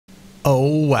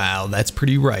Oh wow, that's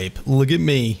pretty ripe. Look at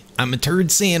me. I'm a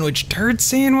turd sandwich. Turd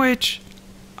sandwich.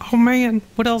 Oh man,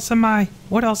 what else am I?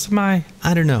 What else am I?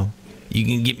 I don't know. You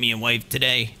can get me a wife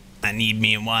today. I need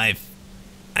me a wife.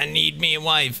 I need me a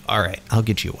wife. All right, I'll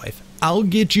get you a wife. I'll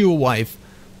get you a wife.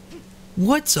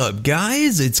 What's up,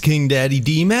 guys? It's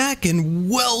KingDaddyDMAC,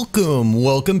 and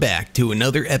welcome back to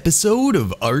another episode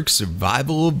of ARK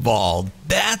Survival Evolved.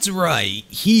 That's right,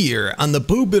 here on the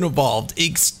Poopin' Evolved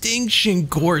Extinction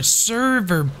Core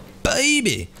server,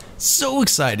 baby. So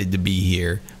excited to be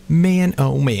here. Man,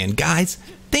 oh man, guys,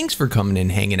 thanks for coming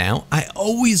and hanging out. I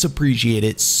always appreciate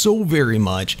it so very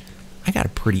much. I got a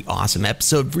pretty awesome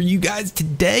episode for you guys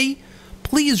today.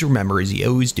 Please remember, as you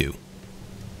always do,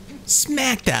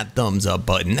 smack that thumbs up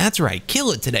button. That's right,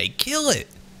 kill it today, kill it.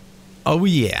 Oh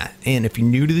yeah, and if you're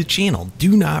new to the channel,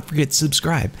 do not forget to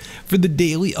subscribe for the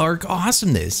daily ARK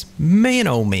awesomeness. Man,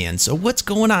 oh man, so what's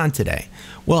going on today?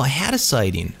 Well, I had a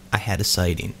sighting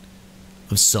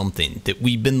of something that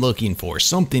we've been looking for,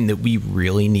 something that we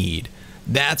really need.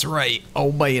 That's right,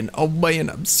 oh man,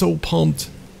 I'm so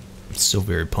pumped. I'm so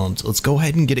very pumped. Let's go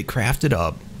ahead and get it crafted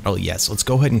up. Oh yes, let's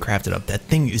go ahead and craft it up. That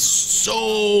thing is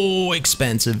so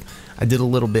expensive. I did a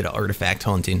little bit of artifact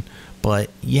hunting,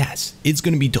 but yes, it's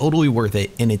going to be totally worth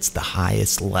it, and it's the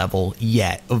highest level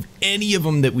yet of any of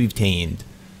them that we've tamed,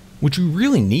 which we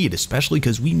really need, especially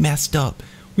because we messed up.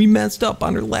 We messed up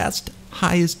on our last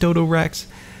highest DodoREX,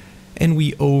 and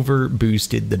we over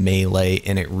boosted the melee,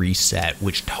 and it reset,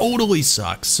 which totally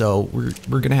sucks. So we're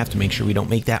going to have to make sure we don't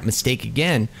make that mistake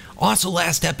again. Also,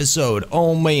 last episode,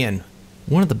 oh man,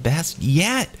 one of the best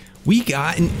yet. We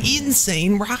got an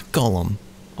insane Rock Golem.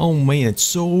 Oh man, it's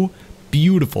so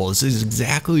beautiful. This is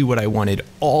exactly what I wanted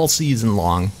all season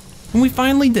long. And we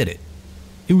finally did it.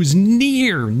 It was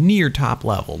near top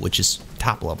level, which is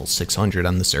top level 600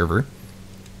 on the server.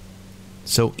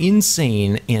 So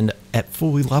insane, and at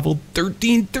fully leveled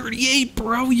 1338,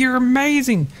 bro. You're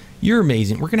amazing. You're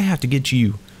amazing. We're going to have to get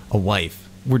you a wife.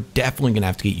 We're definitely going to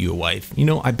have to get you a wife. You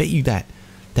know, I bet you that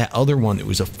other one that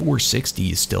was a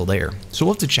 460 is still there. So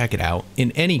we'll have to check it out.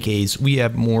 In any case, we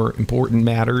have more important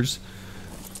matters.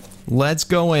 Let's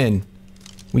go in.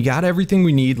 We got everything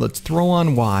we need. Let's throw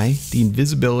on Y, the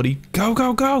invisibility. Go,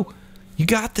 go, go. You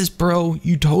got this, bro.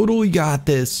 You totally got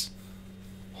this.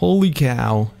 Holy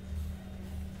cow.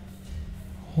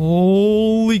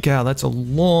 Holy cow. That's a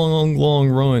long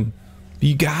run.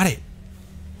 You got it.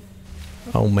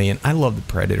 Oh, man. I love the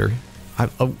Predator.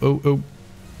 Oh.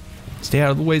 Stay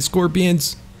out of the way,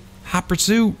 scorpions. Hot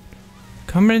pursuit.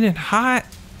 Coming in hot.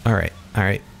 All right.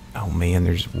 Oh man,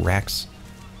 there's Rex.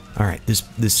 All right,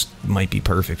 this might be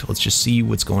perfect. Let's just see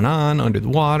what's going on under the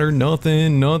water.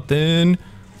 Nothing.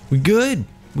 We good.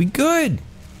 All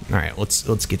right,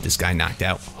 let's get this guy knocked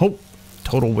out. Oh,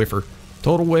 total whiffer.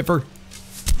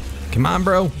 Come on,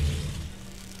 bro.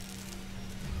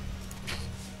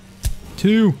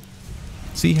 2.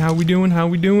 See how we doing?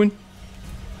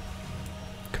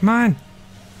 Come on.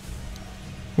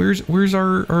 Where's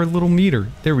our little meter?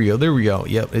 There we go.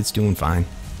 Yep, it's doing fine.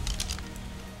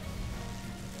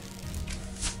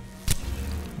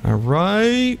 All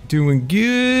right, doing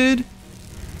good.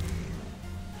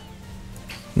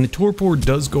 And the torpor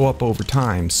does go up over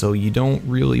time, so you don't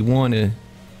really want to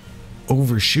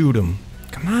overshoot him.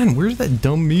 Come on, where's that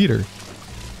dumb meter?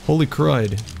 Holy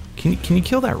crud. Can you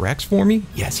kill that Rex for me?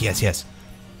 Yes.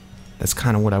 That's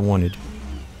kind of what I wanted.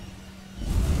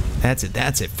 That's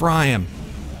it. Fry him.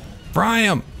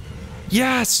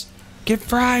 Yes. Get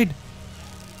fried.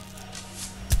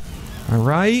 All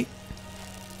right.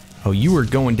 Oh, you are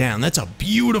going down. That's a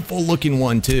beautiful looking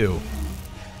one too.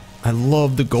 I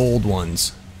love the gold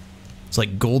ones. It's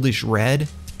like goldish red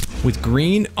with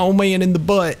green. Oh man, in the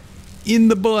butt.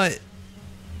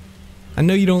 I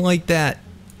know you don't like that.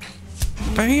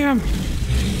 Bam.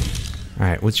 All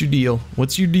right, what's your deal?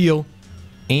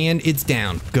 And it's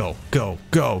down. Go.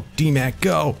 DMAC,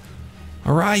 go.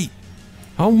 All right.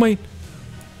 Oh, my.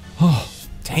 Oh,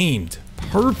 tamed.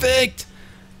 Perfect.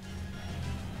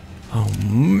 Oh,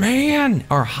 man.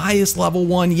 Our highest level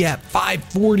one yet.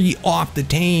 540 off the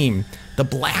tame. The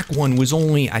black one was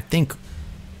only, I think,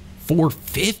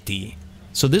 450.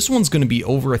 So this one's going to be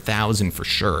over 1,000 for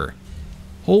sure.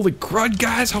 Holy crud,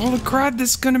 guys. Holy crud. This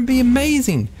is going to be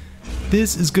amazing.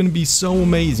 This is going to be so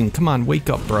amazing. Come on, wake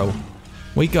up, bro.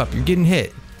 Wake up, you're getting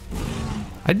hit.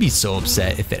 I'd be so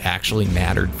upset if it actually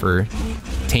mattered for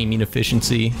taming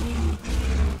efficiency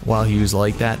while he was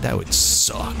like that. That would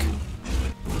suck.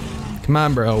 Come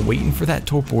on, bro. Waiting for that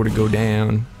torpor to go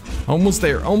down. Almost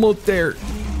there. Come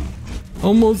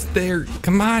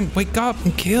on, wake up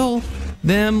and kill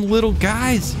them little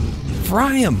guys.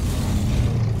 Fry him.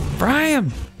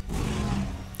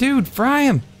 Dude, fry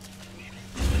him.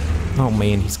 Oh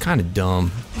man, he's kind of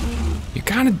dumb. You're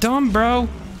kind of dumb, bro. All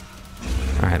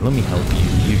right, let me help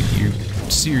you. You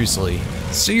seriously.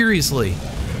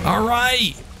 All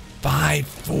right,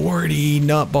 540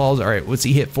 nutballs. All right, what's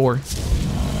he hit for?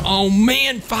 Oh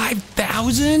man,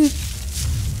 5,000?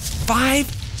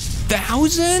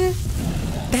 5,000?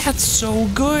 That's so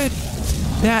good.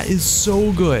 That is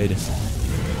so good.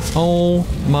 Oh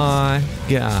my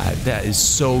God, that is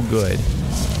so good.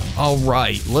 All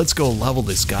right, let's go level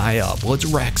this guy up. Let's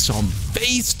wreck some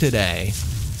face today.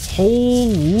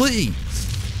 Holy.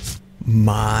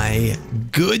 My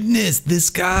goodness, this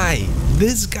guy,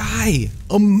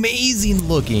 amazing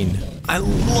looking. I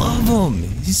love him.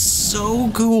 He's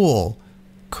so cool.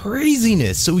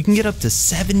 Craziness. So we can get up to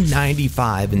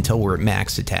 795 until we're at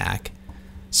max attack.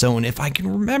 So, and if I can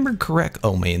remember correct,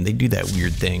 oh man, they do that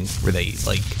weird thing where they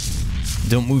like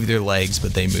don't move their legs,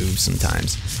 but they move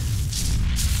sometimes.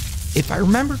 If I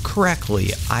remember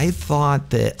correctly, I thought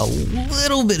that a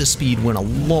little bit of speed went a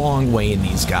long way in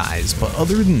these guys, but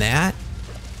other than that,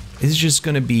 it's just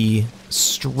gonna be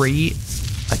straight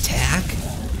attack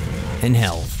and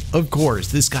health. Of course,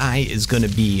 this guy is gonna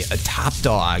be a top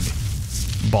dog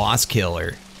boss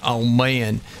killer. Oh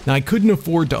man, now I couldn't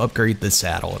afford to upgrade the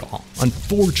saddle at all.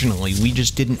 Unfortunately, we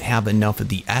just didn't have enough of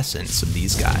the essence of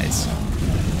these guys.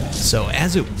 So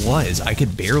as it was, I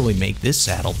could barely make this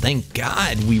saddle. Thank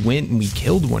God we went and we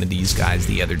killed one of these guys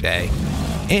the other day.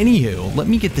 Anywho, let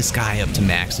me get this guy up to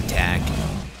max attack,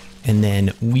 and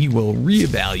then we will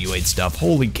reevaluate stuff.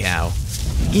 Holy cow,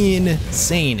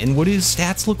 insane. And what do his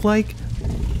stats look like?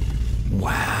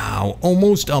 Wow,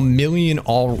 almost 1 million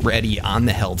already on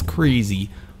the health. Crazy.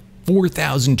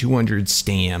 4,200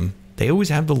 stam. They always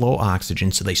have the low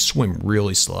oxygen, so they swim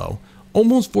really slow.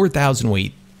 Almost 4,000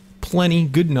 weight. Plenty,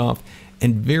 good enough,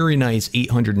 and very nice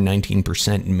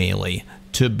 819% melee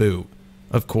to boot.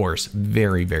 Of course,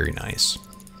 very, very nice.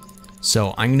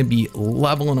 So I'm going to be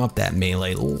leveling up that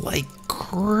melee like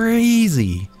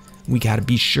crazy. We got to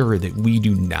be sure that we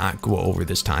do not go over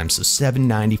this time, so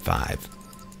 795.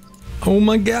 Oh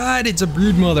my God, it's a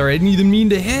brood mother. I didn't even mean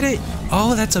to hit it.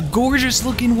 Oh, that's a gorgeous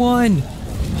looking one.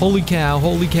 Holy cow,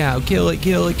 kill it,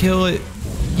 kill it, kill it.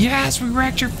 Yes, we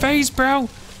wrecked your face, bro.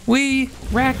 We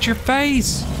wrecked your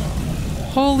face.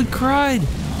 Holy crud.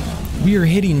 We are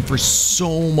hitting for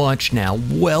so much now,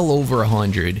 well over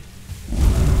 100.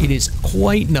 It is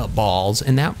quite nutballs,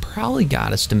 and that probably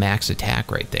got us to max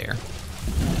attack right there.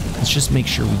 Let's just make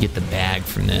sure we get the bag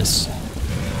from this.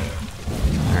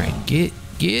 All right, get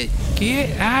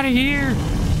out of here.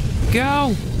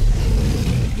 Go.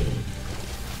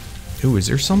 Ooh, is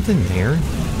there something there?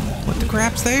 What the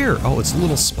crap's there? Oh, it's a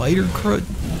little spider crud.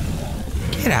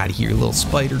 Get out of here, little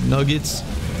spider nuggets.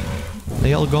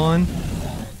 They all gone?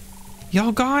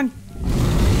 Y'all gone?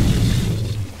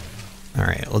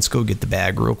 Alright, let's go get the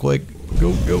bag real quick.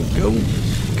 Go.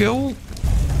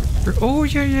 Oh,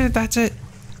 yeah, that's it.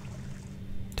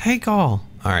 Take all.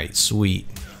 Alright, sweet.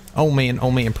 Oh man,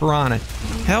 piranha.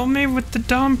 Help me with the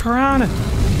dumb piranha.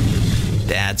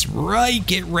 That's right,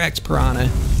 get wrecked, piranha.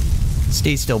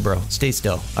 Stay still, bro. Stay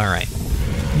still. Alright.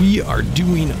 We are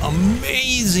doing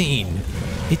amazing.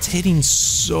 It's hitting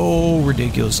so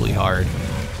ridiculously hard.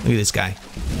 Look at this guy.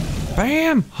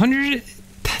 Bam! 100.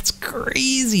 That's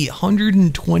crazy.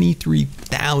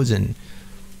 123,000.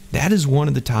 That is one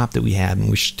of the top that we have, and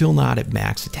we're still not at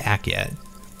max attack yet.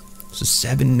 So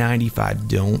 795.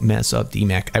 Don't mess up,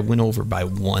 DMAC. I went over by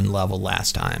 1 level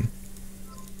last time.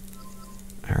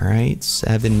 All right,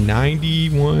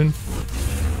 791.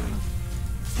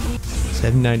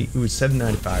 790. Ooh,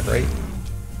 795, right?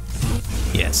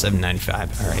 Yeah,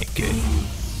 795. All right, good.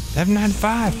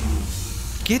 795.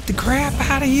 Get the crap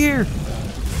out of here.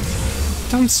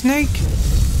 Dumb snake.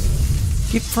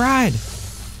 Get fried.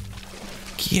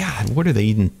 God, what are they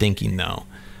even thinking though?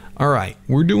 All right,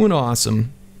 we're doing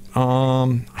awesome.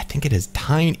 I think it is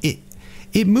tiny.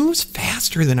 It moves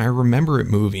faster than I remember it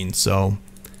moving. So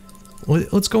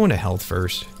let's go into health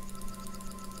first.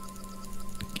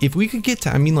 If we could get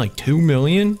to, I mean, like 2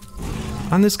 million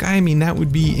on this guy, I mean, that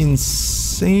would be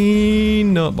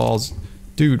insane nutballs.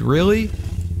 Dude, really?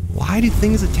 Why do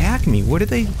things attack me? What do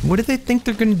they think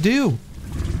they're gonna do?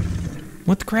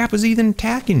 What the crap was even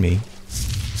attacking me?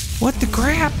 What the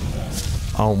crap?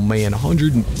 Oh man,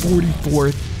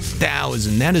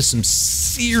 144,000. That is some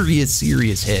serious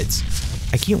hits.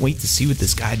 I can't wait to see what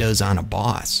this guy does on a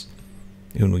boss.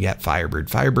 And we got Firebird.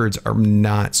 Firebirds are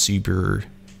not super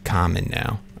common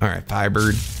now. All right,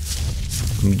 Firebird.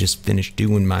 Let me just finish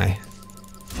doing my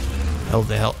hell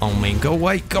the hell. Oh man, go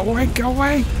away, go away, go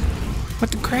away. What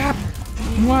the crap?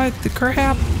 What the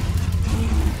crap?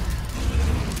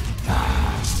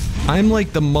 I'm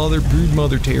like the brood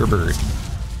mother terror bird.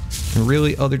 And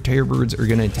really, other terror birds are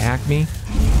gonna attack me?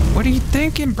 What are you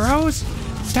thinking, bros?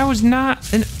 That was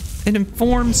not an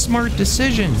informed, smart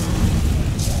decision.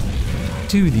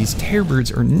 Dude, these terror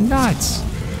birds are nuts.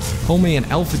 Oh man,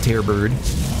 alpha terror bird.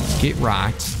 Get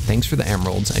rocked. Thanks for the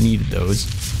emeralds. I needed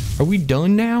those. Are we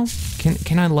done now?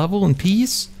 Can I level in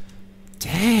peace?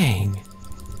 Dang.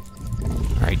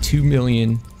 Alright, 2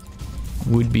 million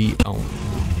would be... Oh.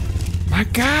 My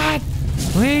God!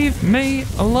 Leave me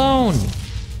alone!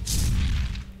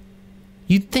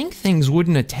 You'd think things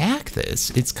wouldn't attack this.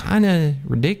 It's kind of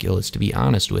ridiculous, to be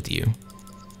honest with you.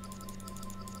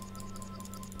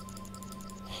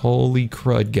 Holy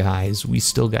crud, guys. We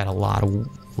still got a lot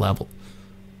of level.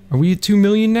 Are we at 2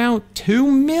 million now?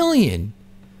 2 million!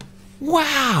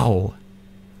 Wow!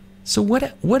 So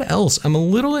what else? I'm a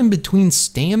little in between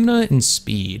stamina and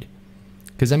speed.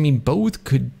 Because, I mean, both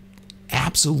could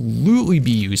absolutely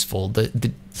be useful.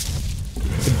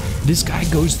 This guy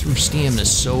goes through stamina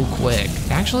so quick.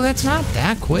 Actually, that's not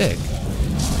that quick.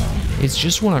 It's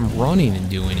just when I'm running and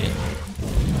doing it.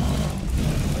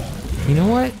 You know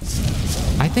what?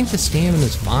 I think the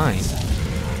stamina's fine.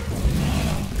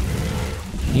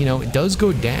 You know, it does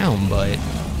go down, but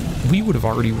we would have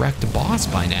already wrecked a boss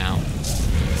by now.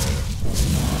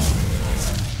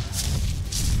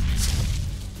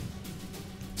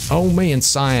 Oh man,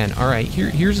 Cyan. Alright,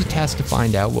 here's a test to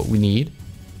find out what we need.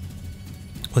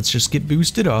 Let's just get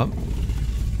boosted up.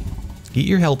 Get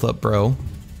your health up, bro.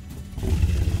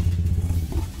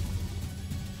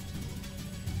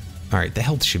 Alright, the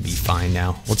health should be fine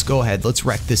now. Let's go ahead. Let's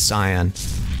wreck this Cyan.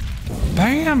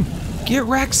 Bam! Get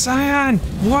wrecked, Cyan!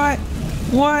 What?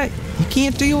 What? You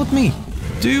can't deal with me.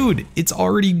 Dude, it's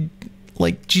already...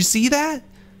 Like, did you see that?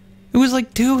 It was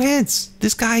like 2 hits.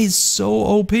 This guy is so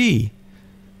OP. Oh,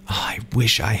 I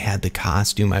wish I had the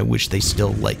costume. I wish they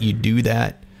still let you do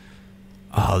that.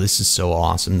 Oh, this is so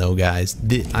awesome, though, guys.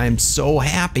 I'm so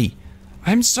happy.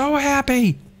 I'm so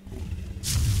happy.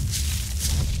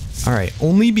 All right,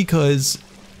 only because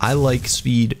I like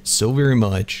speed so very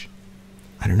much.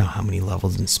 I don't know how many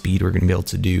levels in speed we're gonna be able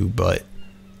to do, but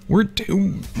we're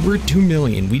 2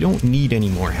 million. We don't need any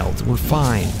more health. We're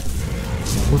fine.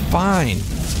 We're fine.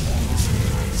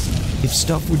 If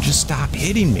stuff would just stop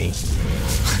hitting me.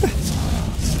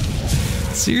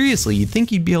 Seriously, you'd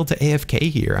think you'd be able to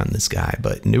AFK here on this guy,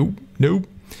 but nope, nope.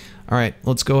 All right,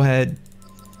 let's go ahead.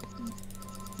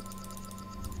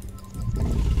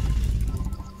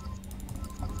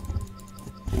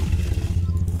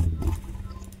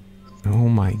 Oh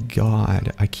my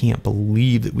God, I can't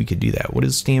believe that we could do that. What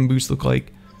does stam boost look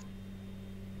like?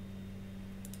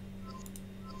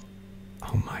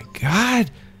 Oh my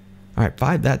God. All right,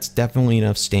 5, that's definitely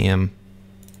enough stam.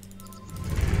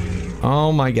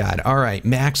 Oh my God. All right,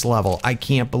 max level. I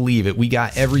can't believe it. We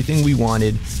got everything we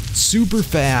wanted. Super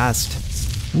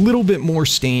fast. Little bit more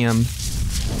stam.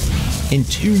 And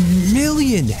 2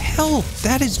 million health.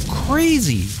 That is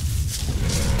crazy.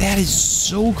 That is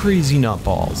so crazy,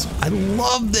 nutballs. I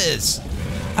love this.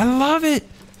 I love it.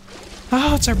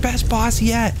 Oh, it's our best boss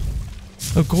yet.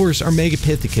 Of course, our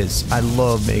Megapithecus. I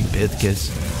love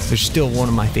Megapithecus. They're still one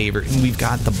of my favorite. And we've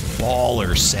got the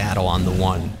baller saddle on the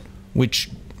one, which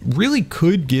really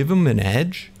could give him an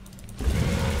edge.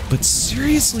 But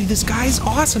seriously, this guy's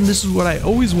awesome. This is what I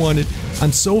always wanted.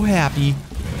 I'm so happy.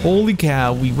 Holy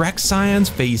cow, we wrecked Cyan's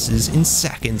faces in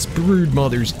seconds. Brood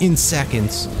mothers in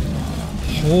seconds.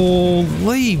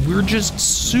 Holy, we're just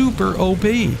super OP.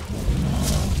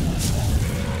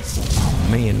 Oh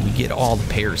man, we get all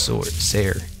the parasaurs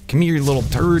there. Come here, you little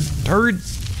turd.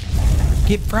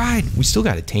 Get fried. We still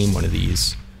gotta tame one of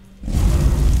these.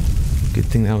 Good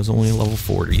thing that was only level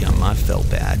 40. I felt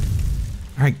bad.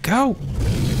 All right, go.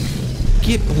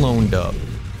 Get blown up.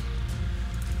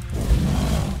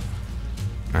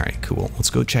 All right, cool. Let's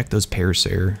go check those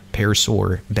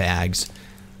parasaur bags.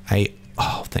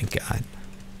 Oh, thank God.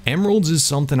 Emeralds is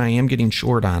something I am getting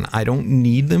short on. I don't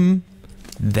need them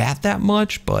that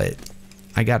much, but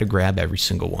I got to grab every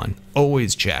single one.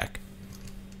 Always check.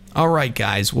 All right,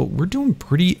 guys. Well, we're doing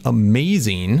pretty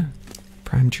amazing.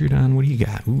 Prime Trudon, what do you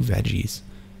got? Ooh, veggies.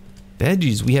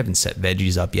 Veggies, we haven't set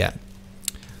veggies up yet.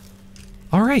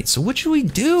 All right, so what should we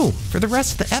do for the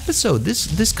rest of the episode?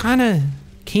 This kind of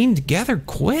came together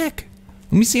quick.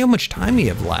 Let me see how much time we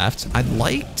have left. I'd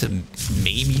like to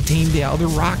maybe tame the other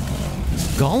Rock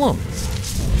Golem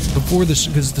before this,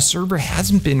 because the server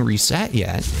hasn't been reset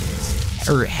yet,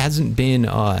 or it hasn't been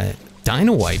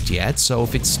Dino wiped yet. So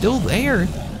if it's still there,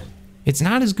 it's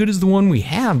not as good as the one we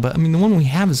have. But I mean, the one we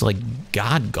have is like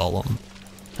God Golem.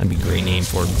 That'd be a great name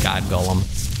for it, God Golem.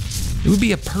 It would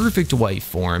be a perfect wife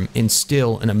for him and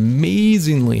still an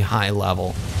amazingly high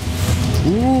level.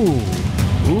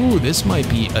 Ooh, this might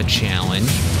be a challenge,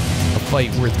 a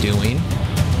fight worth doing.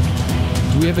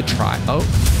 Do we have a try? Oh,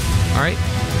 all right.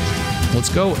 Let's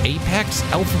go. Apex,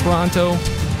 Alpha Bronto,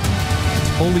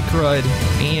 Holy Crud,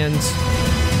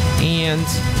 and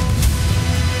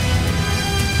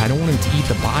I don't want him to eat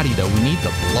the body though. We need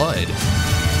the blood.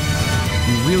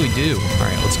 We really do. All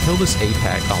right, let's kill this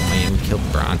Apex. Oh man, we killed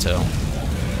Bronto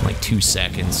in like 2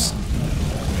 seconds.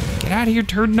 Get out of here,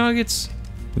 turd nuggets.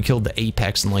 We killed the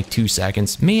Apex in like 2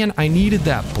 seconds. Man, I needed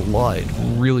that blood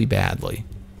really badly.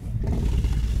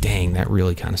 Dang, that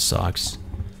really kind of sucks.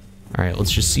 All right,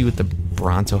 let's just see what the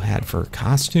Bronto had for a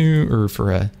costume or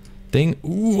for a thing.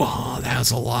 Ooh, oh, that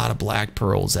was a lot of black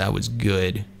pearls. That was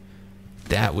good.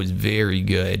 That was very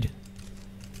good.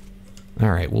 All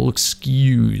right, we'll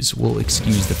excuse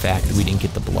the fact that we didn't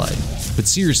get the blood. But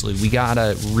seriously, we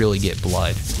gotta really get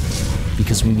blood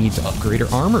because we need to upgrade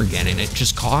our armor again, and it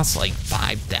just costs like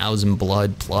 5,000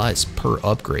 blood plus per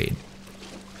upgrade.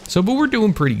 So, but we're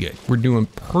doing pretty good. We're doing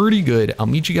pretty good. I'll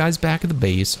meet you guys back at the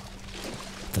base. I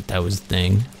thought that was the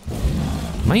thing.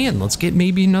 Man, let's get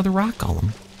maybe another Rock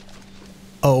Golem.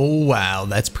 Oh, wow,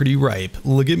 that's pretty ripe.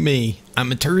 Look at me.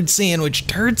 I'm a turd sandwich.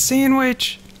 Turd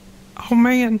sandwich. Oh,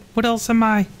 man, what else am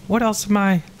I? What else am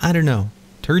I? I don't know.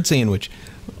 Turd sandwich.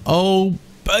 Oh,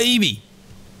 baby.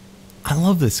 I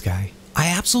love this guy. I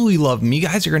absolutely love him. You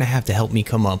guys are going to have to help me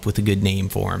come up with a good name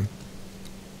for him.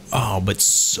 Oh, but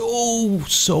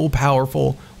so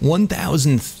powerful.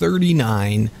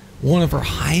 1039. One of our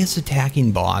highest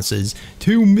attacking bosses.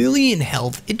 2 million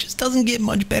health. It just doesn't get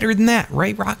much better than that,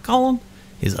 right, Rock Golem?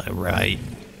 He's like, right.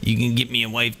 You can get me a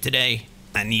wife today.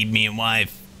 I need me a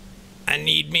wife. I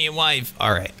need me a wife.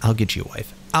 All right, I'll get you a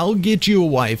wife. I'll get you a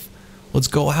wife. Let's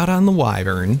go out on the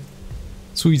wyvern.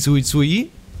 Sweet, sweet,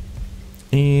 sweet.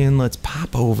 And let's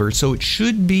pop over. So it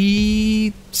should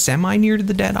be semi-near to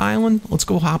the dead island. Let's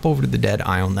go hop over to the dead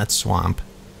island. That's swamp.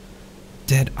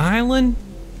 Dead island.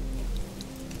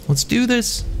 Let's do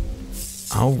this.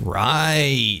 All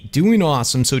right. Doing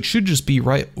awesome. So it should just be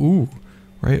right. Ooh,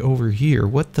 right over here.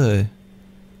 What the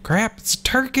crap? It's a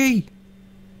turkey.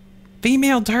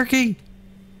 Female turkey.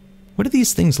 What do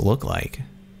these things look like?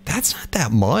 That's not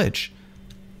that much.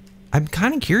 I'm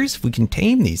kind of curious if we can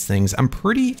tame these things. I'm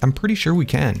pretty sure we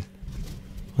can.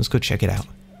 Let's go check it out.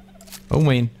 Oh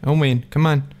Wayne, come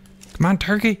on. Come on,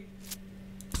 turkey.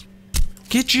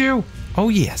 Get you. Oh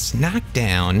yes, knock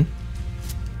down.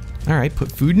 All right,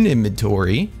 put food in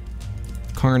inventory.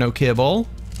 Carno kibble.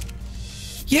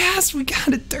 Yes, we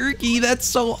got a turkey. That's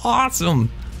so awesome.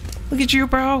 Look at you,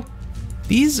 bro.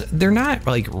 They're not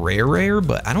like rare,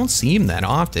 but I don't see them that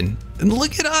often. And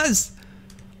look at us.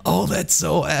 Oh, that's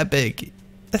so epic.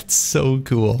 That's so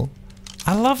cool.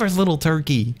 I love our little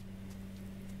turkey.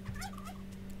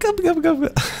 Come. All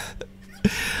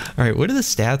right, what are the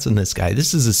stats on this guy?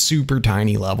 This is a super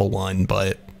tiny level 1,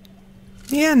 but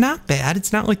yeah, not bad.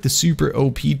 It's not like the super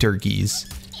OP turkeys.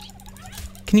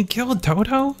 Can you kill a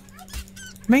dodo?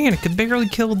 Man, it could barely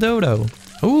kill a dodo.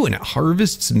 Oh, and it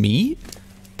harvests meat?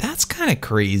 That's kind of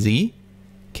crazy.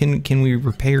 Can we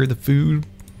repair the food?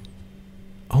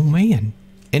 Oh man.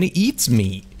 And it eats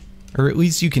meat. Or at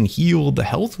least you can heal the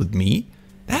health with meat.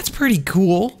 That's pretty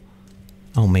cool.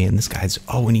 Oh man, this guy's...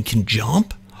 Oh, and he can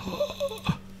jump?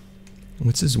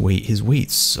 What's his weight? His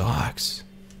weight sucks.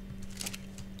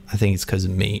 I think it's because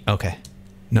of me. Okay.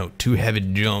 No, too heavy to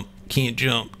jump. Can't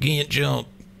jump. Can't jump.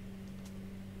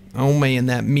 Oh man,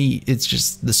 that meat. It's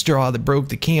just the straw that broke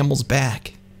the camel's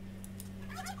back.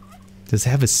 Does it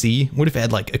have a C? What if it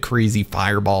had like a crazy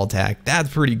fireball attack? That's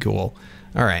pretty cool.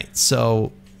 All right,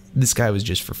 so this guy was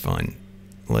just for fun.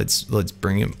 Let's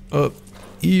bring him up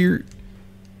here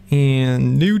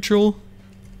and neutral.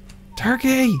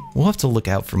 Turkey. We'll have to look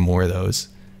out for more of those.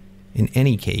 In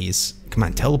any case, come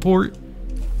on, teleport.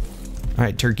 All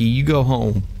right, turkey, you go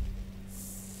home.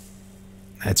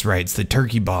 That's right, it's the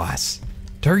turkey boss.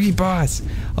 Turkey boss.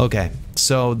 Okay,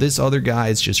 so this other guy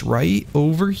is just right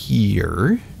over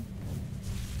here.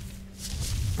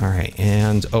 All right,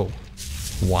 and oh,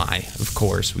 why? Of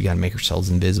course, we gotta make ourselves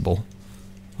invisible.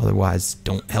 Otherwise,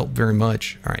 don't help very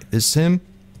much. All right, this is him.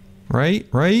 Right?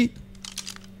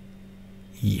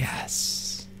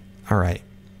 Yes. All right.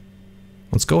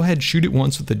 Let's go ahead and shoot it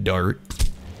once with the dart.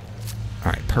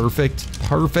 All right, perfect.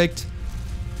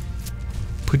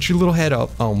 Put your little head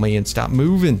up. Oh man, stop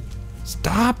moving.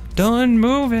 Stop done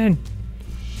moving.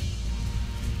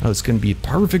 Oh, it's gonna be a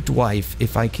perfect wife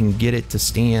if I can get it to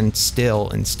stand still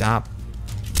and stop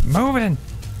moving.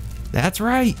 That's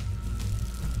right.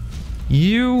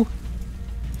 You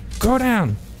go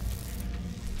down.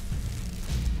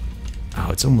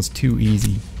 it's almost too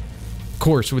easy. Of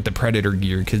course, with the Predator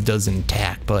gear, because it doesn't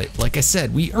attack. But like I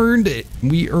said, we earned it.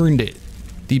 We earned it.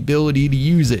 The ability to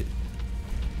use it.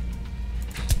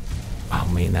 Oh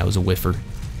man, that was a whiffer.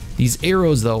 These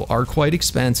arrows, though, are quite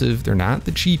expensive. They're not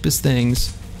the cheapest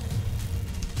things.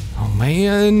 Oh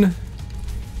man.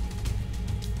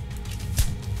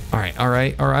 Alright,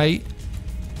 alright, alright.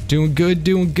 Doing good,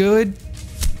 doing good.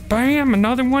 Bam,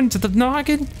 another one to the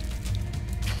noggin.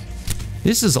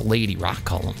 This is a lady rock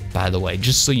golem, by the way,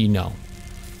 just so you know.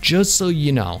 Just so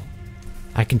you know.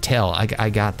 I can tell, I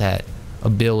got that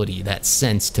ability, that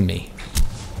sense to me.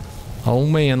 Oh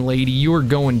man, lady, you are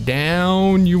going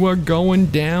down. You are going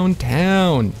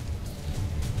downtown.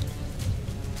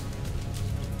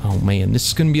 Oh man, this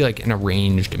is gonna be like an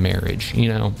arranged marriage, you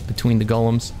know, between the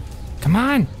golems. Come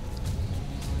on.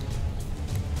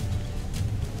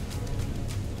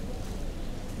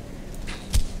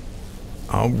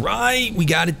 All right, we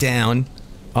got it down.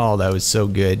 Oh, that was so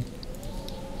good.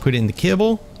 Put in the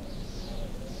kibble.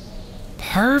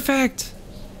 Perfect.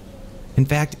 In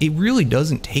fact, it really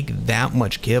doesn't take that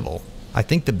much kibble. I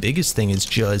think the biggest thing is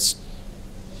just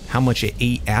how much it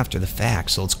ate after the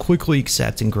fact. So let's quickly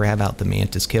accept and grab out the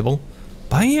mantis kibble.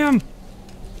 Bam!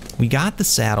 We got the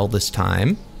saddle this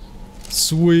time.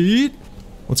 Sweet.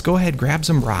 Let's go ahead and grab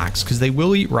some rocks, because they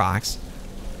will eat rocks.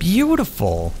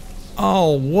 Beautiful.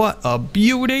 Oh, what a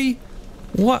beauty.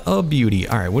 What a beauty.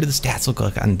 All right, what do the stats look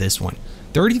like on this one?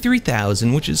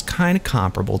 33,000, which is kind of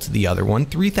comparable to the other one.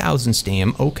 3,000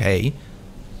 stam, okay.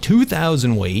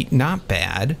 2,000 weight, not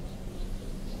bad.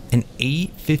 And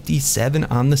 857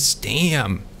 on the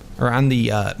stam, or on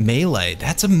the melee.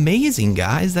 That's amazing,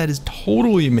 guys. That is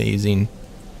totally amazing.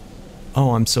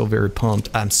 Oh, I'm so very pumped.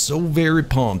 I'm so very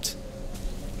pumped.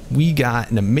 We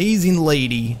got an amazing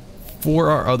lady for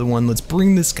our other one. Let's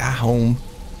bring this guy home.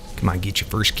 Come on, get your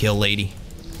first kill, lady.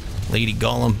 Lady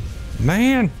Golem.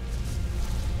 Man.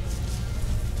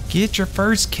 Get your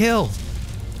first kill.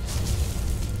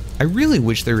 I really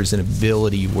wish there was an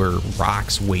ability where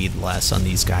rocks weighed less on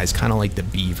these guys, kind of like the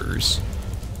beavers.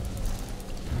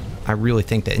 I really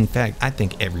think that, in fact, I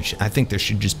think there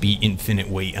should just be infinite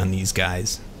weight on these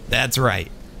guys. That's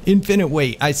right. Infinite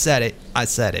weight. I said it. I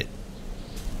said it.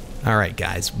 All right,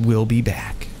 guys, we'll be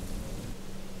back.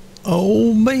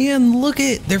 Oh man, look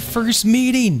at their first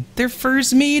meeting. Their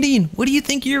first meeting. What do you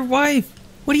think of your wife?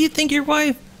 What do you think of your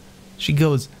wife? She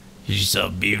goes, she's so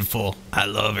beautiful. I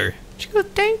love her. She goes,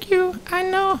 thank you. I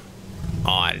know. Oh,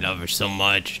 I love her so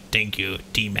much. Thank you,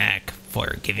 DMAC,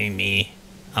 for giving me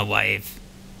a wife.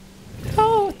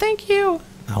 Oh, thank you.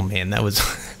 Oh man, that was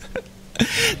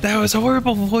that was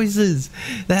horrible voices.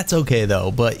 That's okay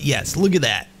though. But yes, look at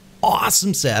that.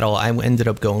 Awesome saddle. I ended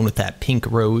up going with that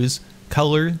pink rose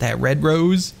color, that red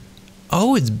rose.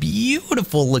 Oh, it's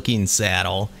beautiful looking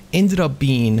saddle. Ended up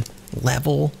being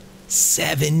level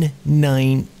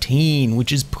 719,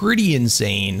 which is pretty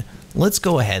insane. Let's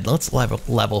go ahead. Let's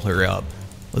level her up.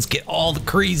 Let's get all the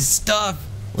crazy stuff.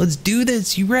 Let's do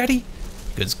this. You ready?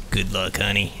 Because good luck,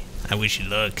 honey. I wish you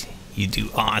luck. You do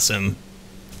awesome.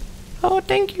 Oh,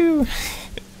 thank you.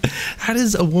 How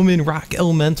does a woman rock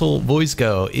elemental voice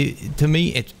go? To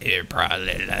me, it's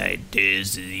probably like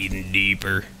this, even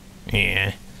deeper.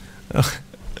 Yeah.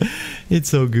 It's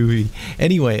so gooey.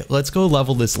 Anyway, let's go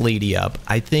level this lady up.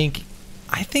 I think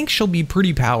she'll be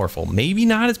pretty powerful. Maybe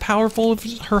not as powerful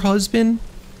as her husband,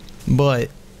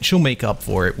 but she'll make up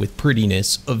for it with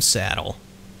prettiness of saddle.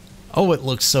 Oh, it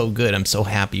looks so good. I'm so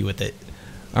happy with it.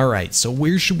 All right, so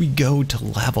where should we go to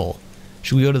level?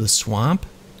 Should we go to the swamp?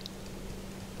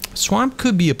 Swamp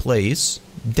could be a place.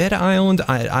 Dead Island,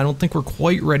 I don't think we're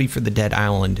quite ready for the Dead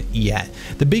Island yet.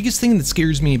 The biggest thing that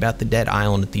scares me about the Dead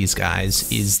Island with these guys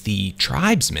is the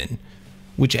tribesmen,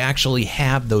 which actually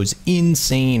have those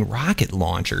insane rocket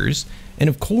launchers. And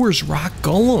of course, rock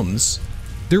golems.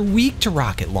 They're weak to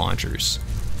rocket launchers.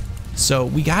 So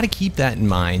we got to keep that in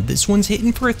mind. This one's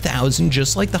hitting for 1,000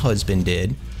 just like the husband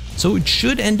did. So it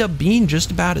should end up being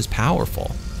just about as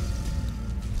powerful.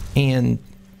 And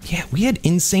yeah, we had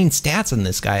insane stats on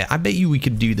this guy. I bet you we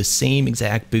could do the same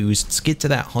exact boosts, get to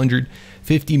that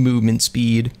 150 movement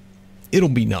speed. It'll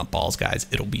be nutballs, guys.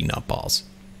 It'll be nutballs.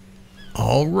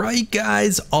 All right,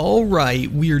 guys. All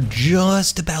right. We're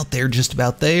just about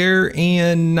there.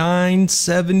 And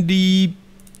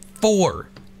 974.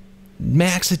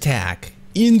 Max attack.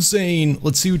 Insane.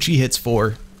 Let's see what she hits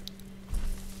for.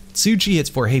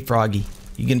 Hey, Froggy.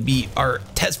 You gonna be our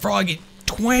test Froggy?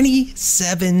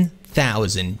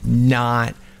 27,000.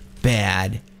 Not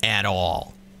bad at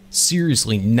all.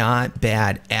 Seriously, not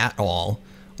bad at all.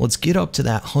 Let's get up to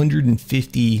that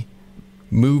 150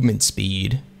 movement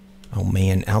speed. Oh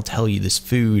man, I'll tell you, this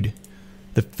food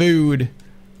The food.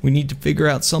 We need to figure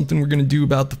out something we're going to do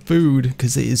about the food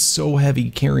because it is so heavy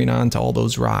carrying on to all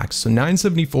those rocks. So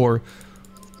 974.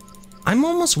 I'm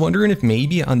almost wondering if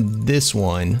maybe on this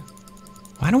one,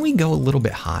 why don't we go a little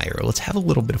bit higher? Let's have a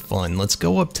little bit of fun. Let's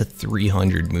go up to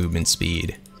 300 movement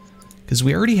speed because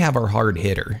we already have our hard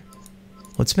hitter.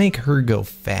 Let's make her go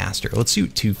faster. Let's do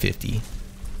 250.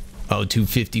 Oh,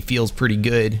 250 feels pretty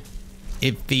good.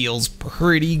 It feels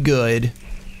pretty good.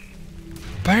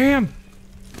 Bam!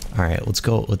 All right, let's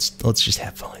go. Let's just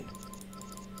have fun.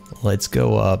 Let's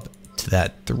go up to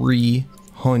that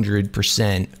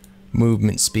 300%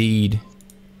 movement speed.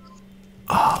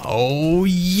 Oh,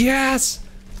 yes!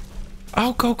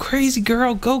 Oh, go crazy,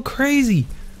 girl. Go crazy.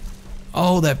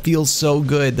 Oh, that feels so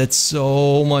good. That's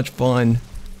so much fun.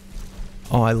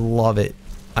 Oh, I love it.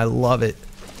 I love it.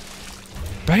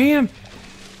 Bam!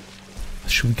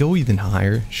 Should we go even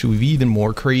higher? Should we be even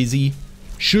more crazy?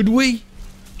 Should we?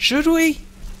 Should we?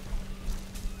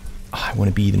 Oh, I want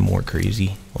to be even more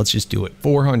crazy. Let's just do it.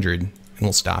 400, and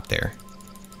we'll stop there.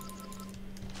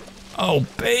 Oh,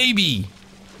 baby!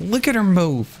 Look at her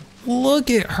move. Look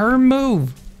at her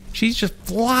move. She just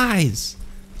flies.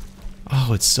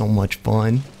 Oh, it's so much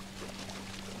fun.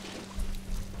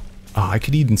 Oh, I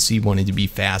could even see wanting to be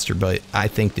faster, but I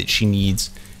think that she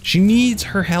needs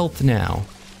her health now.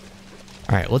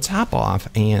 All right, let's hop off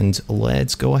and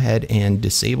let's go ahead and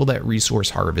disable that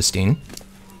resource harvesting.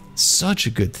 Such a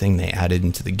good thing they added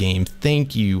into the game.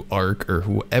 Thank you, ARK, or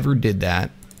whoever did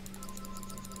that.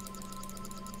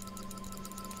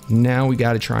 Now we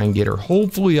got to try and get her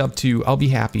hopefully up to, I'll be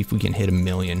happy if we can hit 1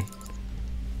 million.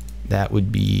 That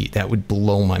would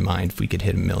blow my mind if we could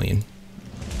hit 1 million.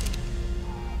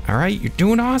 All right, you're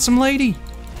doing awesome, lady.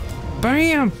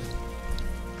 Bam!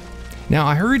 Now,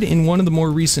 I heard in one of the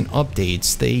more recent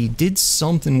updates, they did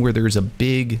something where there's a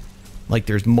big, like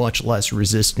there's much less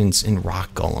resistance in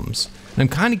rock golems. And I'm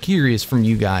kind of curious from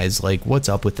you guys, like what's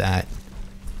up with that?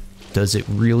 Does it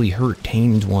really hurt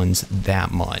tamed ones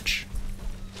that much?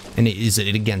 And is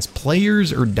it against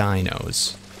players or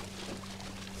dinos?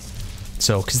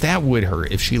 So, because that would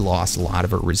hurt if she lost a lot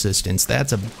of her resistance.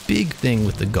 That's a big thing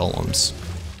with the golems,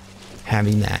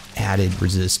 having that added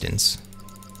resistance.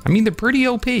 I mean, they're pretty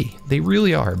OP. They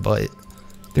really are, but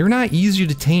they're not easy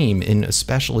to tame in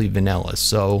especially vanilla.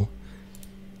 So,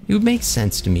 it would make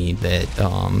sense to me that,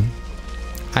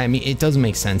 I mean, it doesn't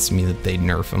make sense to me that they'd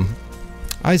nerf them.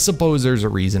 I suppose there's a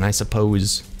reason. I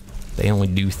suppose they only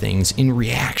do things in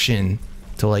reaction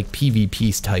to like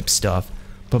PvP type stuff.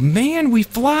 But man, we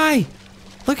fly!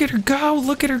 Look at her go!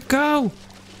 Look at her go!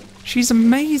 She's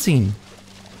amazing!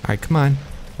 Alright, come on.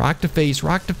 Rock to face,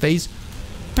 rock to face.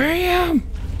 Bam!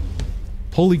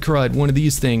 Holy crud, one of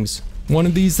these things. One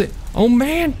of these things. Oh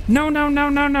man! No, no, no,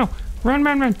 no, no! Run,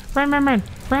 run, run, run, run, run,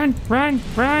 run, run,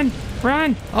 run,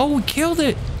 run! Oh, we killed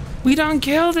it! We done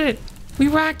killed it! We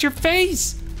rocked your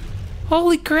face!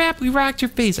 Holy crap, we rocked your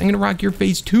face. I'm gonna rock your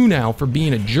face too now for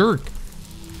being a jerk.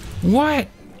 What?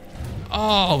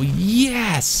 Oh,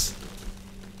 yes!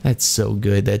 That's so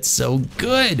good, that's so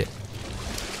good!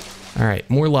 Alright,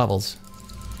 more levels.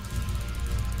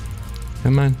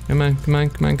 Come on, come on, come on,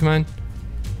 come on, come on.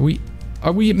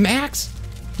 Are we at max?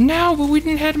 No, but we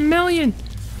didn't hit 1 million!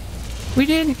 We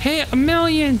didn't hit 1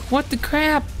 million! What the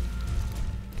crap?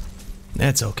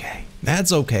 That's okay.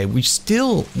 That's okay.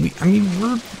 I mean,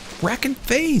 we're wrecking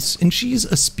face, and she's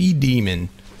a speed demon.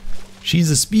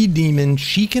 She's a speed demon.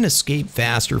 She can escape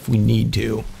faster if we need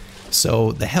to.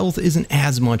 So the health isn't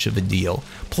as much of a deal.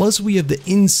 Plus we have the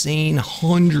insane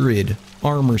 100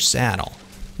 armor saddle,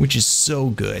 which is so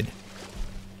good.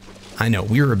 I know,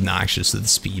 we're obnoxious with the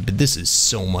speed, but this is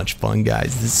so much fun,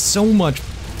 guys. This is so much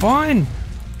fun.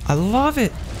 I love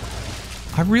it.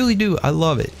 I really do. I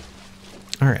love it.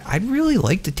 All right, I'd really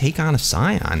like to take on a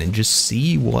Scion and just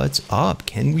see what's up.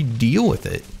 Can we deal with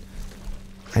it?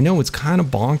 I know it's kind of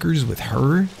bonkers with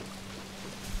her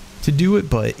to do it,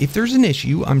 but if there's an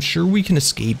issue, I'm sure we can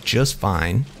escape just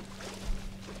fine.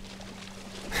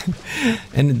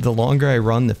 And the longer I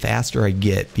run, the faster I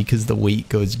get because the weight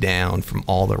goes down from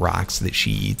all the rocks that she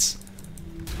eats.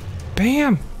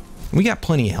 Bam! We got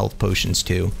plenty of health potions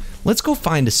too. Let's go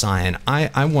find a Scion.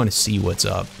 I want to see what's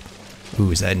up. Ooh,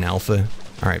 is that an alpha?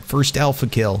 Alright, first alpha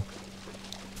kill.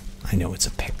 I know it's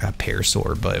a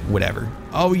parasaur, but whatever.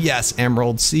 Oh yes,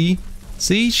 Emerald, see?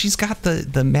 See, she's got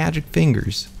the magic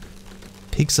fingers.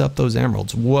 Picks up those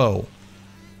emeralds. Whoa.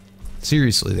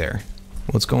 Seriously there.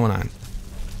 What's going on?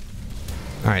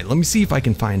 Alright, let me see if I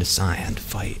can find a Scion to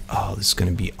fight. Oh, this is going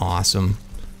to be awesome.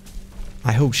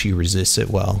 I hope she resists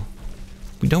it well.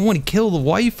 We don't want to kill the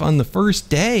wife on the first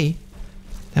day.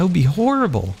 That would be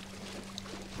horrible.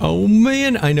 Oh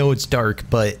man, I know it's dark,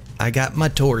 but I got my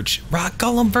torch. Rock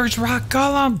Golem versus Rock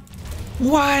Golem.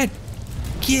 What?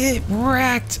 Get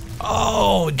wrecked.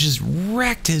 Oh, just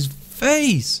wrecked his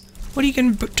face. What are you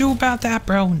gonna do about that,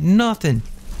 bro? Nothing.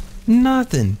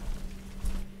 Nothing.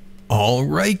 All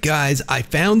right, guys, I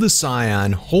found the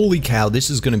Scion. Holy cow, this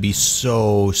is gonna be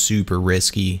so super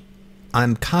risky.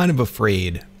 I'm kind of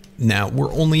afraid. Now,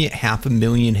 we're only at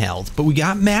 500,000 health, but we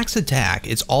got max attack.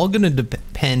 It's all gonna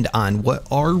depend on what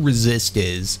our resist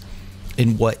is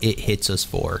and what it hits us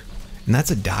for. And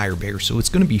that's a dire bear, so it's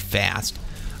gonna be fast.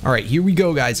 All right, here we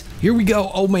go, guys. Here we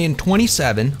go. Oh man,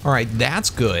 27. All right, that's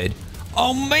good.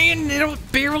 Oh man,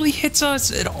 it barely hits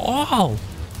us at all.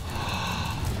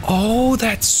 Oh,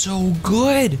 that's so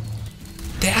good.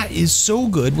 That is so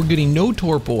good. We're getting no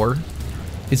torpor.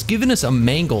 It's giving us a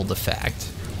mangled effect,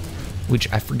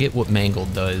 which I forget what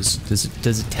mangled does. Does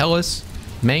it tell us?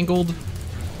 Mangled?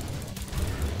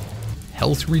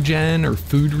 Health regen or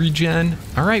food regen?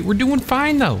 All right, we're doing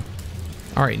fine though.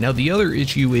 All right, now the other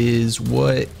issue is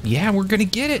what? Yeah, we're gonna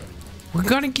get it. We're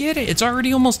gonna get it. It's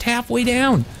already almost halfway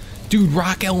down. Dude,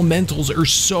 rock elementals are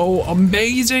so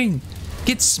amazing.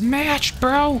 Get smashed,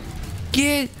 bro.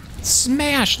 Get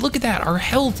smashed. Look at that. Our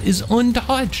health is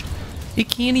untouched. It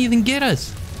can't even get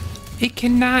us. It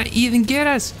cannot even get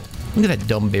us. Look at that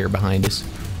dumb bear behind us.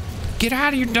 Get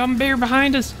out of here, dumb bear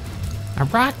behind us. I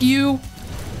rock you.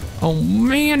 Oh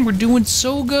man, we're doing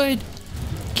so good.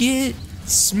 Get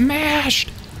smashed.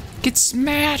 Get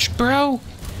smashed, bro.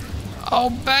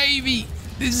 Oh baby,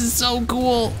 this is so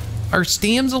cool. Our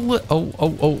stam's a little,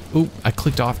 oh, I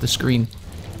clicked off the screen.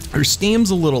 Our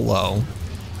stam's a little low,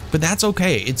 but that's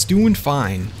okay. It's doing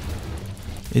fine.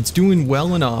 It's doing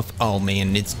well enough. Oh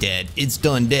man, it's dead. It's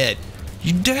done dead.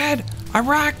 You dead? I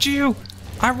rocked you.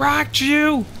 I rocked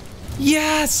you.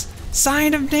 Yes,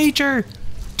 sign of nature.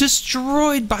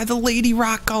 Destroyed by the Lady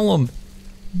Rock Golem.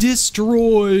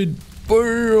 Destroyed.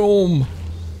 Boom.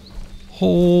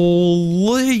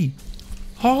 Holy.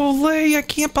 Holy, I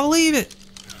can't believe it.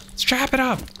 Let's chop it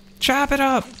up. Chop it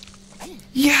up.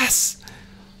 Yes.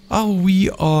 Oh, we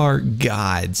are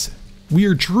gods. We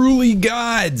are truly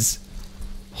gods.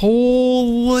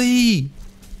 Holy.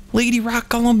 Lady Rock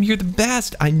Golem, you're the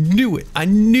best. I knew it. I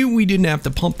knew we didn't have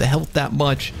to pump the health that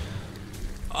much.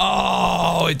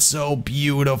 Oh, it's so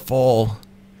beautiful.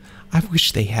 I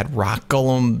wish they had Rock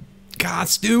Golem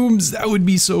costumes. That would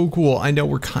be so cool. I know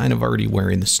we're kind of already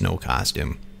wearing the snow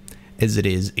costume. As it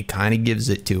is, it kind of gives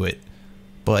it to it.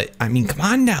 But, I mean, come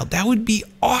on now. That would be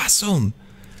awesome.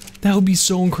 That would be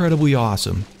so incredibly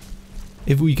awesome.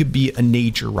 If we could be a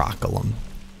nature Rock Golem.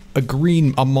 A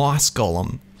moss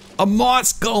golem. A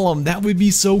moss golem. That would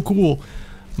be so cool.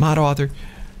 Mod author,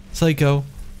 Psycho,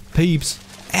 Peeps,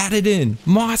 add it in.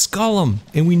 Moss golem.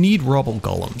 And we need rubble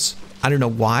golems. I don't know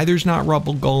why there's not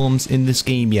rubble golems in this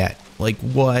game yet. Like,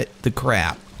 what the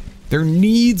crap? There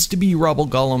needs to be rubble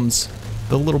golems.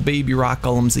 The little baby rock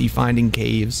golems that you find in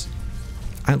caves.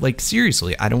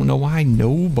 Seriously, I don't know why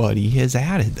nobody has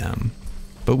added them.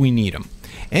 But we need them.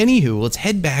 Anywho, let's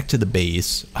head back to the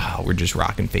base. Oh, we're just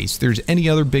rocking face. If there's any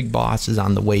other big bosses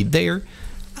on the way there,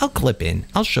 I'll clip in.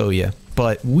 I'll show you.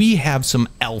 But we have some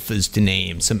alphas to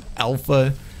name. Some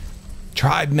alpha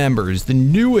tribe members. The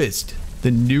newest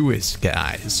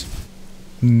guys.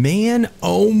 Man,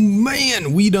 oh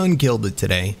man, we done killed it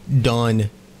today. Done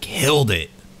killed it.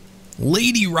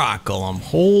 Lady Rock Golem,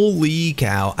 holy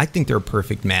cow. I think they're a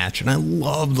perfect match, and I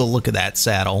love the look of that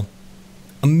saddle.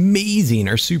 Amazing,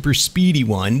 our super speedy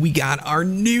one. We got our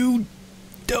new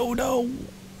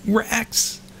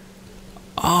DodoREX.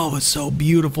 Oh, it's so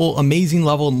beautiful. Amazing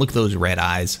level, and look at those red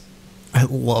eyes. I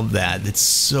love that. It's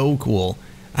so cool.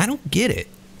 I don't get it.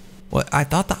 What, I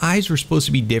thought the eyes were supposed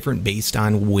to be different based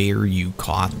on where you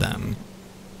caught them.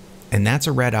 And that's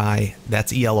a red eye,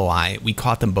 that's a yellow eye. We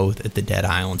caught them both at the Dead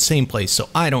Island, same place, so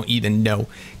I don't even know.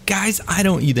 Guys, I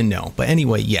don't even know. But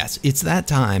anyway, yes, it's that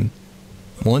time.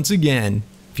 Once again,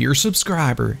 if you're a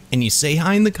subscriber and you say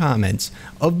hi in the comments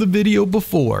of the video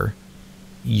before,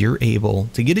 you're able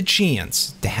to get a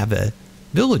chance to have a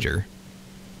villager,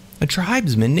 a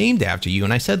tribesman named after you.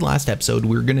 And I said last episode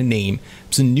we were going to name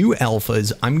some new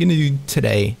alphas. I'm going to do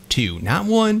today 2, not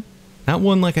one. Not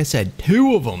one, like I said,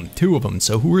 2 of them. 2 of them.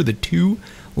 So who are the 2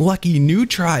 lucky new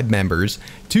tribe members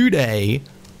today?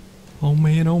 Oh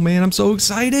man, I'm so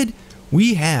excited.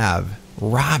 We have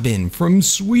Robin from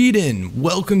Sweden.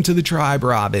 Welcome to the tribe,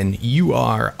 Robin. You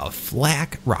are a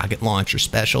flak rocket launcher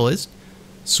specialist.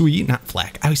 Sweet, not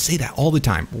flak. I say that all the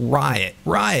time. Riot,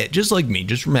 just like me.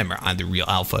 Just remember, I'm the real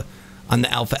alpha. I'm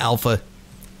the alpha.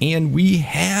 And we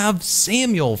have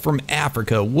Samuel from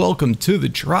Africa. Welcome to the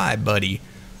tribe, buddy.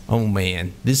 Oh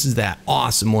man, this is that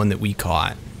awesome one that we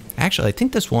caught. Actually, I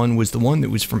think this one was the one that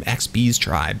was from XB's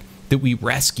tribe that we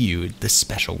rescued, the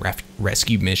special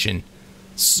rescue mission.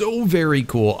 So very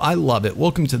cool. I love it.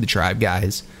 Welcome to the tribe,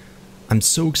 guys. I'm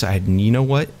so excited. And you know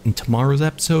what? In tomorrow's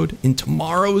episode, in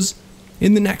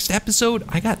the next episode,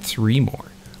 I got 3 more.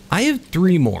 I have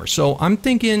 3 more. So I'm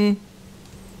thinking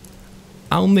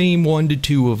I'll name 1 to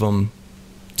 2 of them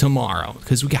tomorrow,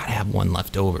 because we got to have one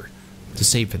left over to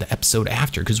save for the episode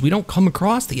after, because we don't come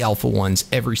across the alpha ones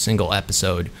every single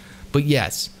episode. But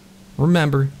yes,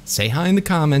 remember, say hi in the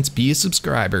comments, be a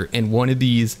subscriber, and one of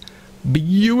these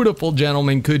beautiful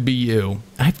gentlemen could be you.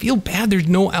 I feel bad there's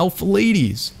no alpha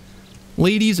ladies.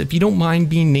 Ladies, if you don't mind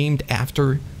being named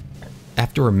after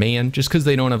a man, just because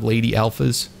they don't have lady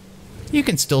alphas, you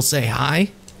can still say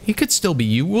hi. It could still be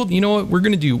you. You know what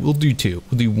we'll do 2.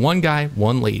 We'll do 1 guy,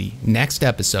 1 lady next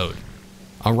episode.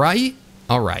 All right?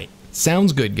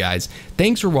 Sounds good, guys.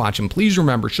 Thanks for watching. Please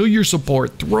remember, show your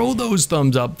support, throw those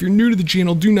thumbs up. If you're new to the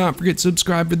channel, do not forget to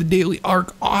subscribe for the daily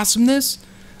ARK awesomeness.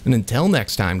 And until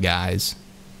next time, guys,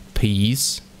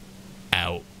 peace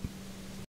out.